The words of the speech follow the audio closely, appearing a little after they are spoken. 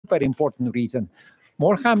super important reason.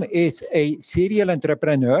 Molham is a serial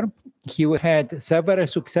entrepreneur. He had several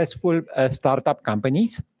successful startup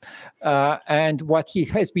companies. And what he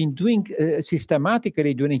has been doing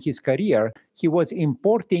systematically during his career, he was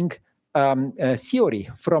importing theory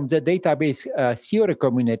from the database theory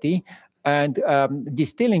community and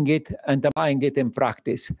distilling it and applying it in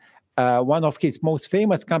practice. One of his most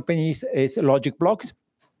famous companies is Logic Blocks,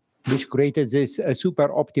 which created this super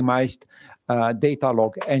optimized data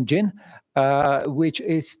log engine, which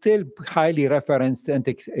is still highly referenced and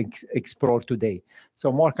explored today.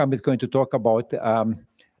 So Molham is going to talk about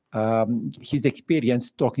his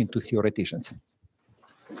experience talking to theoreticians.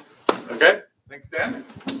 Okay, thanks, Dan.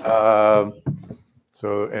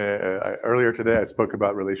 Earlier today, I spoke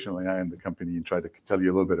about relational AI in the company and tried to tell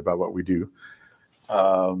you a little bit about what we do.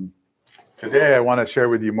 Today, I want to share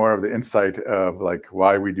with you more of the insight of like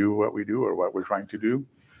why we do what we do or what we're trying to do.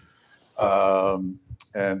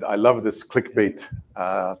 And I love this clickbait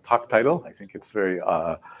talk title. I think it's very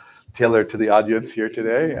tailored to the audience here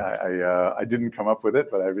today. I didn't come up with it,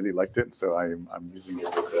 but I really liked it, so I'm using it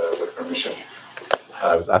with permission.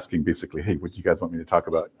 I was asking basically, hey, what do you guys want me to talk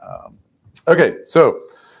about? Okay, so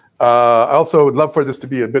I also would love for this to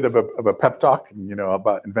be a bit of a pep talk, you know,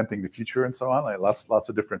 about inventing the future and so on. Like lots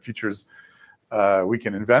of different futures we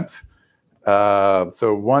can invent.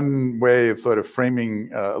 So one way of sort of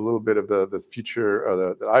framing a little bit of the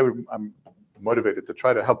future that I'm motivated to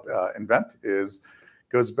try to help invent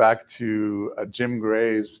goes back to Jim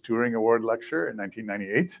Gray's Turing Award lecture in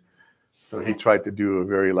 1998. So he tried to do a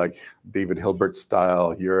very like David Hilbert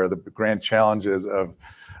style, here are the grand challenges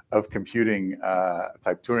of computing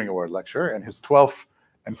type Turing Award lecture. And his 12th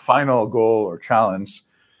and final goal or challenge,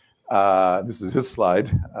 this is his slide,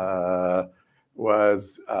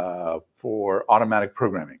 was for automatic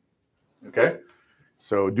programming. Okay,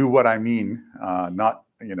 so do what I mean, not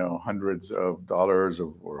hundreds of dollars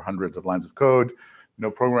or hundreds of lines of code,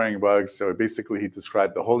 no programming bugs. So basically, he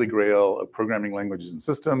described the holy grail of programming languages and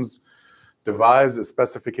systems: devise a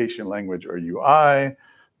specification language or UI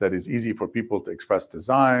that is easy for people to express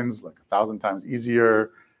designs, like 1,000 times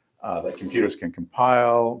easier, that computers can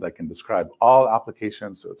compile, that can describe all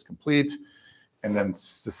applications so it's complete. And then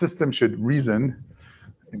the system should reason,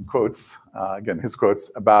 in quotes, again, his quotes,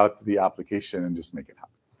 about the application and just make it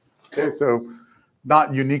happen. Okay, so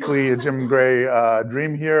not uniquely a Jim Gray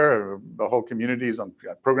dream here. The whole communities on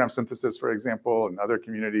program synthesis, for example, and other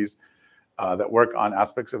communities that work on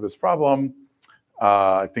aspects of this problem.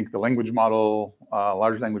 I think the language model,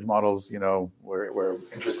 large language models, were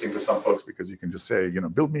interesting to some folks because you can just say,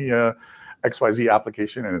 build me a XYZ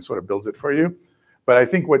application and it sort of builds it for you. But I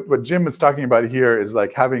think what Jim is talking about here is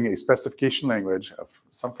like having a specification language of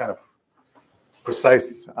some kind of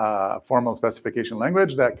precise formal specification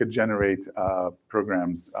language that could generate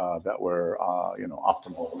programs that were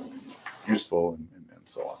optimal, useful, and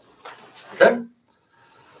so on. Okay.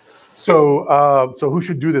 So who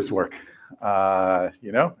should do this work?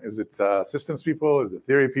 Is it systems people? Is it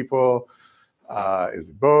theory people? Is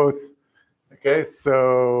it both? Okay,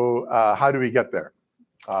 so how do we get there?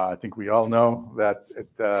 I think we all know that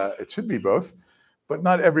it should be both, but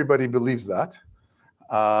not everybody believes that.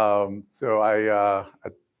 So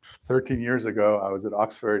 13 years ago, I was at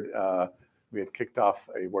Oxford. We had kicked off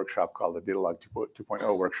a workshop called the Datalog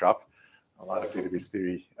 2.0 workshop. A lot of database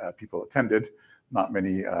theory people attended. Not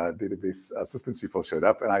many database systems people showed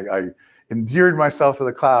up, and I endeared myself to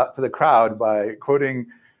the crowd by quoting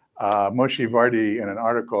Moshe Vardi in an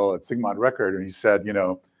article at Sigmod Record, and he said,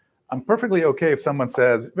 I'm perfectly okay if someone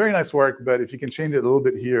says, very nice work, but if you can change it a little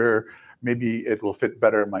bit here, maybe it will fit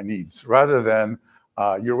better my needs, rather than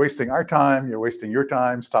you're wasting our time, you're wasting your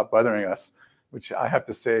time, stop bothering us, which I have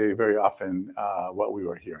to say very often what we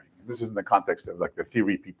were hearing. This is in the context of like the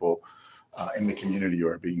theory people in the community who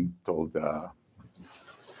are being told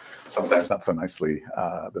sometimes not so nicely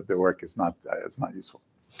that their work is not useful.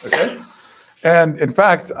 Okay, and in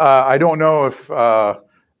fact, I don't know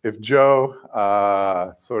if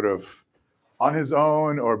Joe sort of on his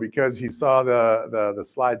own or because he saw the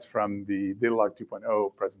slides from the Datalog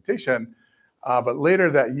 2.0 presentation, but later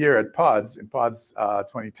that year at Pods, in Pods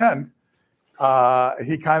 2010,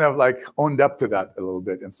 he kind of like owned up to that a little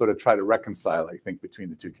bit and sort of tried to reconcile, I think, between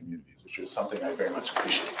the two communities, which is something I very much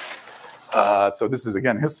appreciate. So this is,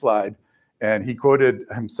 again, his slide, and he quoted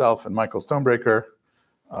himself and Michael Stonebreaker,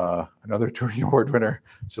 another Turing Award winner,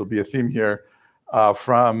 which will be a theme here,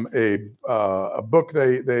 from a book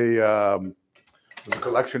it was a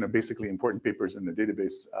collection of basically important papers in the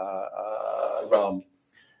database realm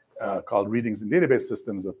called Readings in Database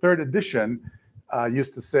Systems. The third edition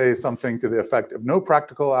used to say something to the effect of no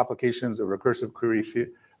practical applications of recursive query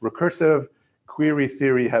recursive query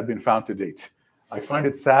theory have been found to date. I find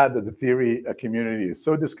it sad that the theory community is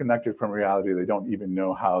so disconnected from reality, they don't even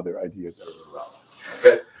know how their ideas are relevant.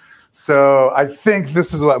 Okay. So I think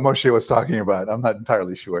this is what Moshe was talking about. I'm not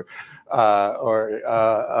entirely sure. And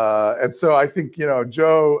so I think,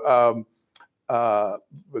 Joe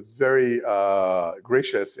was very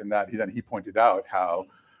gracious in that he pointed out how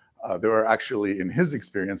there were actually, in his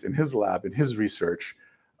experience, in his lab, in his research,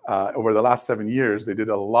 over the last 7 years, they did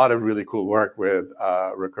a lot of really cool work with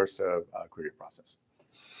recursive query processing.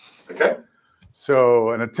 Okay,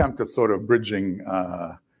 so an attempt at sort of bridging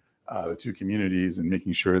the two communities and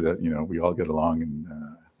making sure that we all get along and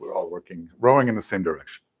we're all rowing in the same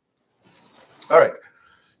direction. All right,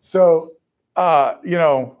 so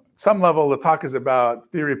some level the talk is about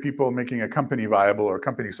theory of people making a company viable or a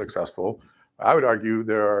company successful. I would argue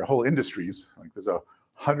there are whole industries, like there's a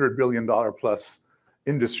 $100 billion plus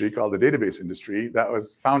industry called the database industry that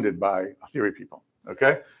was founded by theory people,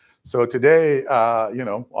 okay? So today,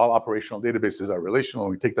 all operational databases are relational,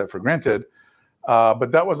 and we take that for granted,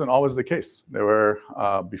 but that wasn't always the case. There were,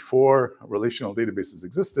 before relational databases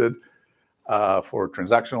existed, for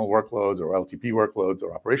transactional workloads or LTP workloads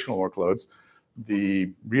or operational workloads,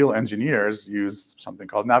 the real engineers used something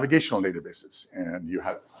called navigational databases. And you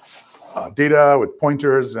had data with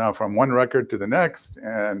pointers from one record to the next.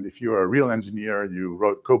 And if you were a real engineer, you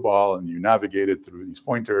wrote COBOL and you navigated through these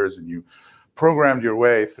pointers and you programmed your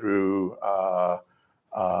way through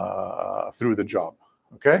the job.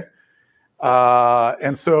 Okay,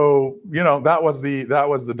 and so that was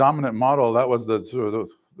the dominant model. That was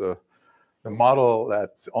the model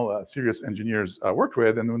that all serious engineers worked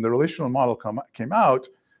with. And when the relational model came out,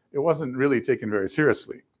 it wasn't really taken very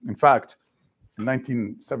seriously. In fact, in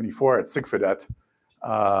 1974 at SIGFIDET,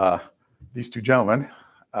 these two gentlemen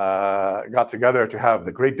got together to have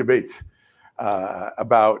the great debate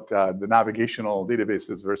about the navigational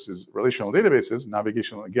databases versus relational databases.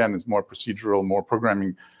 Navigational, again, is more procedural, more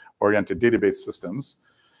programming-oriented database systems.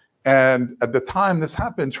 And at the time this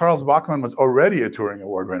happened, Charles Bachman was already a Turing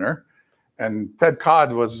Award winner, and Ted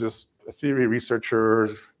Codd was just a theory researcher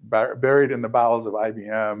buried in the bowels of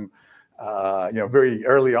IBM, very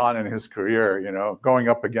early on in his career, going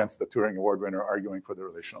up against the Turing Award winner, arguing for the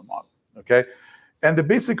relational model, okay? And the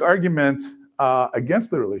basic argument against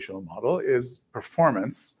the relational model is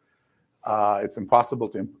performance. It's impossible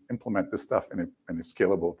to implement this stuff in a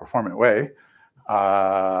scalable, performant way.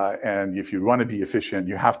 And if you want to be efficient,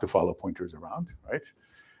 you have to follow pointers around, right?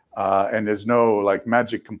 And there's no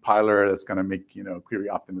magic compiler that's going to make query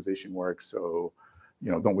optimization work. So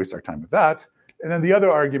don't waste our time with that. And then the other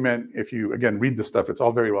argument, if you again read the stuff, it's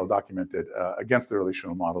all very well documented against the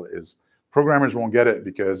relational model is programmers won't get it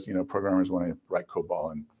because programmers want to write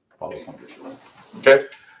COBOL and follow pointers. Okay,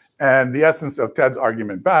 and the essence of Ted's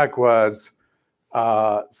argument back was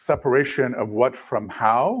separation of what from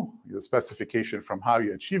how, the specification from how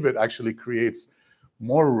you achieve it actually creates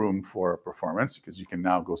more room for performance because you can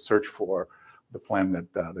now go search for the plan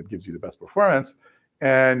that gives you the best performance.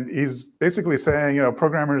 And he's basically saying,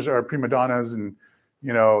 programmers are prima donnas and,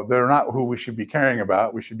 they're not who we should be caring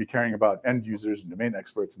about. We should be caring about end users and domain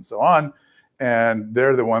experts and so on. And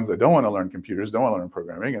they're the ones that don't want to learn computers, don't want to learn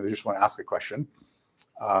programming, and they just want to ask a question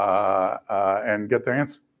and get their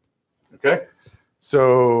answer. Okay?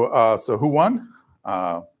 So who won?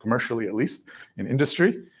 Commercially, at least, in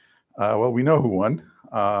industry. Well, we know who won.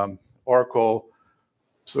 Oracle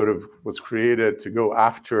sort of was created to go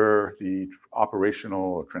after the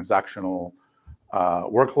operational or transactional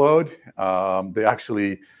workload. They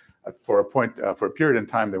actually, for a period in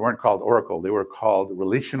time, they weren't called Oracle. They were called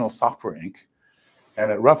Relational Software Inc.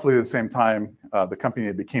 And at roughly the same time, the company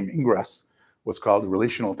that became Ingress was called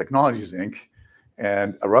Relational Technologies Inc.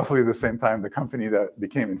 And at roughly the same time, the company that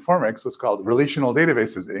became Informix was called Relational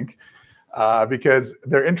Databases Inc. Because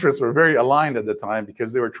their interests were very aligned at the time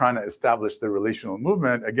because they were trying to establish the relational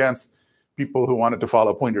movement against people who wanted to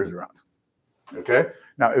follow pointers around. Okay?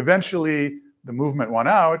 Now, eventually, the movement won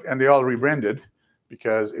out, and they all rebranded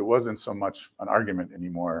because it wasn't so much an argument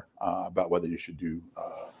anymore about whether you should do,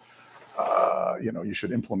 you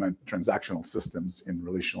should implement transactional systems in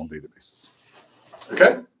relational databases.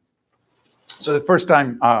 Okay? So the first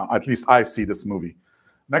time, at least I see this movie.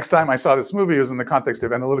 Next time I saw this movie, it was in the context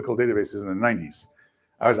of analytical databases in the 90s.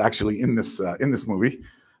 I was actually in this movie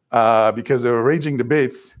because there were raging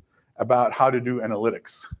debates about how to do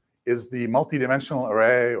analytics. Is the multidimensional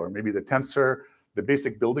array, or maybe the tensor, the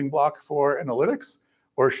basic building block for analytics,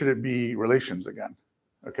 or should it be relations again?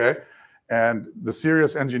 Okay, and the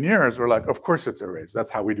serious engineers were like, of course it's arrays.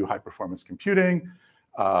 That's how we do high performance computing.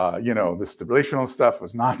 This relational stuff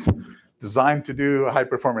was not designed to do a high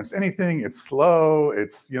performance anything. It's slow.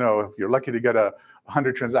 It's, if you're lucky to get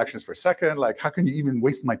 100 transactions per second, like how can you even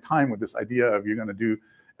waste my time with this idea of you're going to do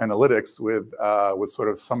analytics with sort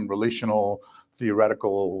of some relational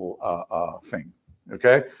theoretical thing,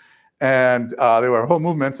 okay? And there were whole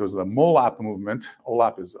movements. There was the MOLAP movement.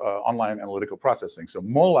 OLAP is online analytical processing. So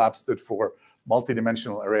MOLAP stood for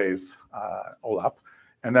multidimensional arrays, OLAP,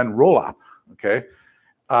 and then ROLAP, okay?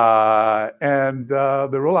 And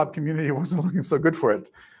the ROLAP community wasn't looking so good for it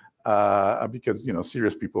because,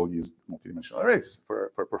 serious people used multidimensional arrays for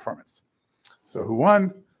performance. So who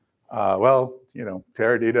won? Well,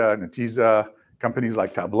 Teradata, Netezza, companies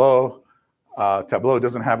like Tableau. Tableau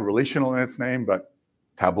doesn't have relational in its name, but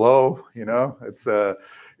Tableau, it's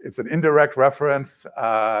an indirect reference.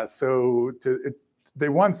 They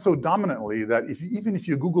won so dominantly that even if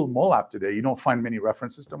you Google MOLAP today, you don't find many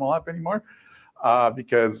references to MOLAP anymore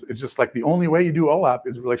because it's just like the only way you do OLAP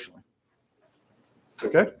is relationally.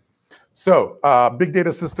 Okay, so big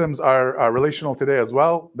data systems are relational today as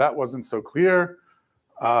well. That wasn't so clear.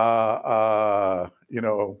 10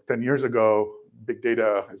 years ago, big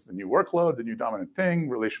data is the new workload, the new dominant thing.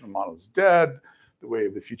 Relational model is dead. The way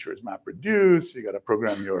of the future is map reduced. You got to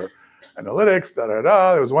program your analytics,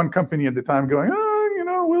 There was one company at the time going,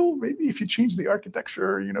 well, maybe if you change the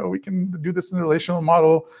architecture, we can do this in the relational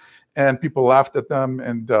model. And people laughed at them.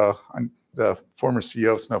 And the former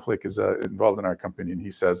CEO of Snowflake is involved in our company. And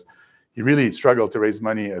he says he really struggled to raise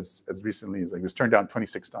money as recently as he was turned down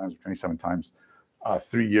 26 times or 27 times,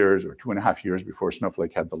 3 years or 2.5 years before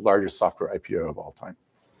Snowflake had the largest software IPO of all time.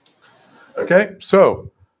 Okay,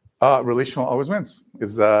 so relational always wins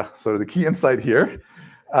is sort of the key insight here.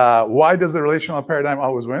 Why does the relational paradigm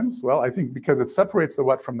always wins? Well, I think because it separates the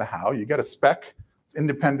what from the how. You get a spec. It's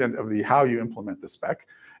independent of the how you implement the spec.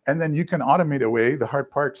 And then you can automate away the hard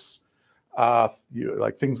parts,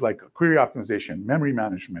 like things like query optimization, memory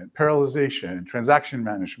management, parallelization, transaction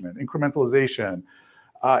management, incrementalization.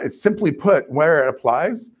 It's simply put, where it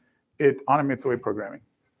applies, it automates away programming,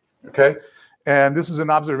 okay? And this is an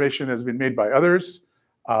observation that has been made by others.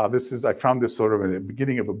 I found this sort of in the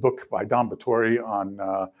beginning of a book by Don Battori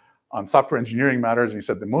on software engineering matters. And he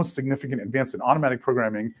said the most significant advance in automatic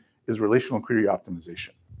programming is relational query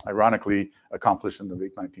optimization, ironically accomplished in the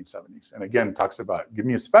late 1970s. And again, talks about give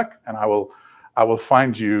me a spec and I will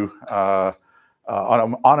find you,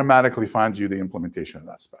 automatically find you the implementation of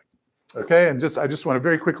that spec. Okay, and I just want to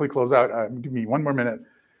very quickly close out. Give me 1 more minute.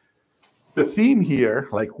 The theme here,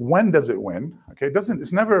 like when does it win? Okay,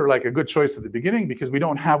 it's never like a good choice at the beginning because we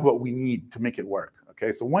don't have what we need to make it work.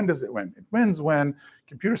 Okay, so when does it win? It wins when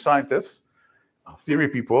computer scientists, theory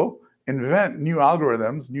people, invent new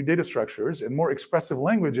algorithms, new data structures, and more expressive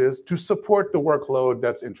languages to support the workload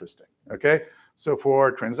that's interesting. Okay, so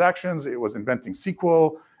for transactions, it was inventing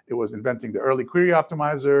SQL. It was inventing the early query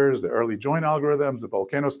optimizers, the early join algorithms, the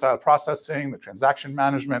volcano-style processing, the transaction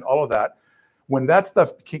management, all of that. When that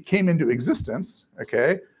stuff came into existence,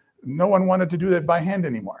 okay, no one wanted to do that by hand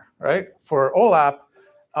anymore, right? For OLAP,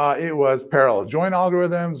 it was parallel join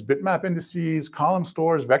algorithms, bitmap indices, column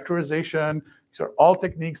stores, vectorization. These are all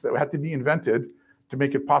techniques that had to be invented to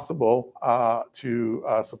make it possible to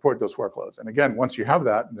support those workloads. And again, once you have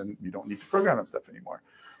that, then you don't need to program that stuff anymore.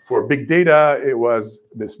 For big data, it was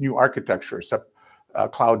this new architecture,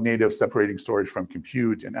 cloud native separating storage from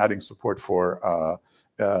compute and adding support for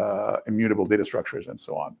immutable data structures and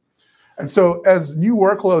so on. And so as new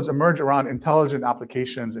workloads emerge around intelligent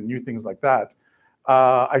applications and new things like that,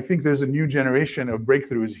 I think there's a new generation of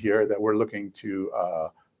breakthroughs here that we're looking to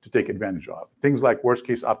take advantage of. Things like worst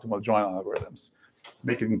case optimal join algorithms,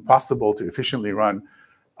 making it possible to efficiently run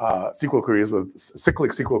SQL queries with cyclic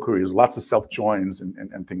SQL queries, lots of self joins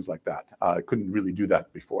and things like that. I couldn't really do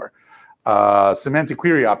that before. Semantic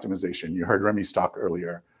query optimization, you heard Remy's talk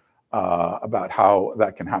earlier about how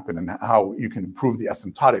that can happen and how you can improve the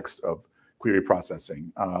asymptotics of query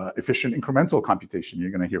processing. Efficient incremental computation, you're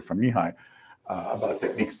going to hear from Mihai about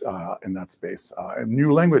techniques in that space. And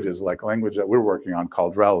new languages, like language that we're working on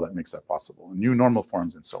called REL, that makes that possible. New normal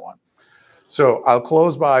forms and so on. So I'll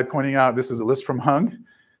close by pointing out, this is a list from Hung,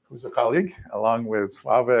 who's a colleague, along with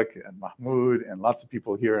Slavik and Mahmoud and lots of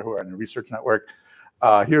people here who are in the research network.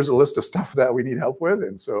 Here's a list of stuff that we need help with.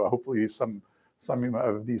 And so hopefully some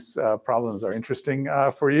of these problems are interesting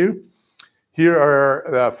for you. Here are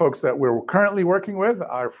the folks that we're currently working with,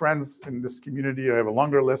 our friends in this community. I have a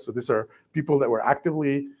longer list, but these are people that we're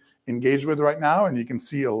actively engaged with right now. And you can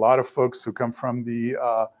see a lot of folks who come from the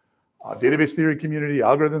database theory community,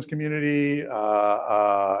 algorithms community,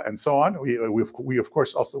 and so on. We of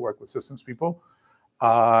course also work with systems people.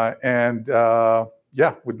 Yeah,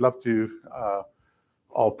 we'd love to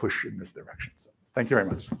all push in this direction. So thank you very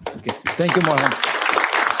much. Okay. Thank you, Molham.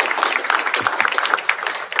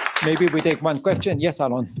 Maybe we take one question. Yes,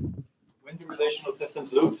 Alon. When do relational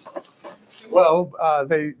systems lose? Well,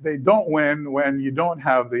 they don't win when you don't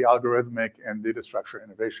have the algorithmic and data structure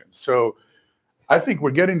innovation. So I think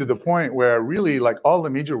we're getting to the point where really like all the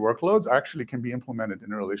major workloads actually can be implemented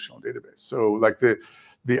in a relational database. So like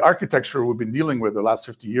the architecture we've been dealing with the last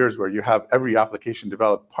 50 years, where you have every application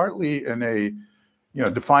developed partly in a,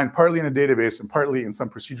 defined partly in a database and partly in some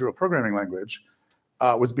procedural programming language,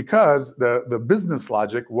 was because the business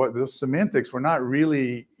logic, the semantics were not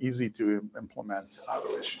really easy to implement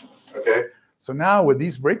relationally. Okay, so now with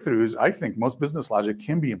these breakthroughs, I think most business logic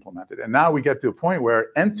can be implemented, and now we get to a point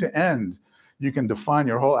where end to end, you can define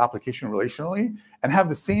your whole application relationally and have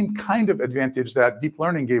the same kind of advantage that deep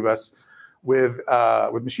learning gave us with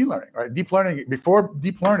machine learning, right? Before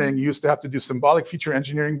deep learning, you used to have to do symbolic feature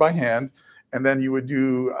engineering by hand, and then you would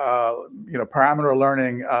do parameter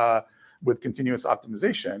learning with continuous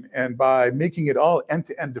optimization. And by making it all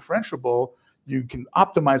end-to-end differentiable, you can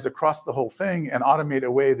optimize across the whole thing and automate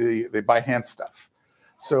away the by hand stuff.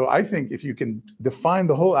 So I think if you can define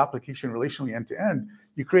the whole application relationally end-to-end,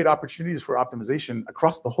 you create opportunities for optimization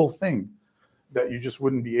across the whole thing that you just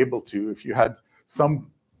wouldn't be able to if you had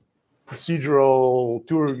some procedural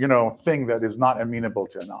thing that is not amenable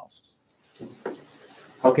to analysis.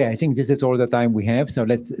 Okay, I think this is all the time we have. So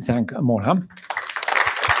let's thank Molham.